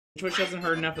Twitch hasn't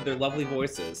heard enough of their lovely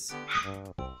voices.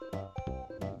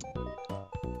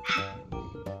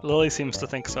 Lily seems to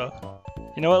think so.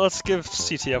 You know what, let's give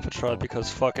CTF a try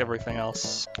because fuck everything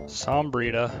else.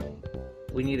 Sombrita.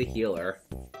 We need a healer.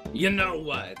 You know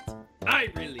what? I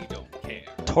really don't care.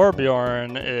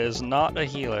 Torbjorn is not a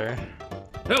healer.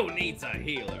 Who needs a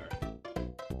healer?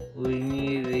 We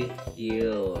need a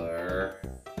healer.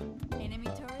 Enemy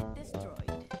turret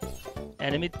destroyed.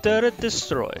 Enemy turret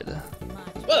destroyed.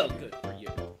 Well, good for you.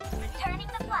 Returning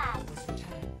the flag.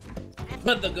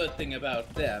 But the good thing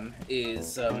about them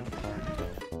is,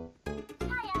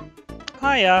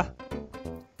 Hiya.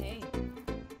 Hey,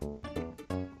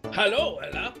 hello,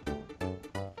 Ella.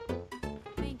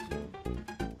 thank you.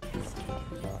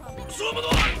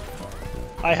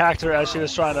 I hacked her as she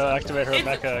was trying to activate her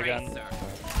mecha again.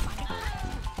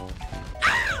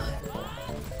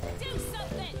 Do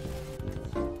something.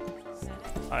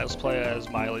 Alright, let's play as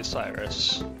Miley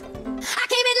Cyrus. I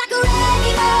came in like a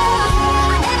wrecking ball.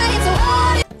 I never did so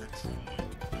hard.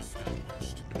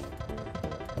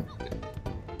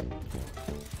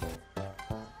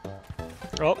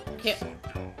 Oh, Yeah.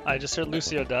 I just heard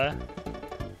Lucio die.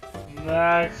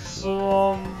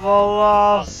 Maximum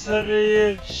velocity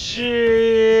achieved!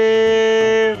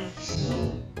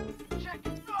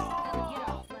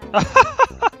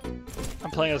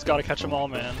 I'm playing as Gotta Catch 'Em All,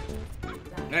 man.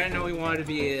 I didn't know he wanted to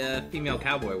be a female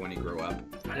cowboy when he grew up.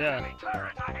 Yeah.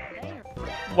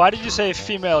 Why did you say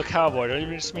female cowboy? Don't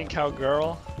you just mean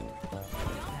cowgirl?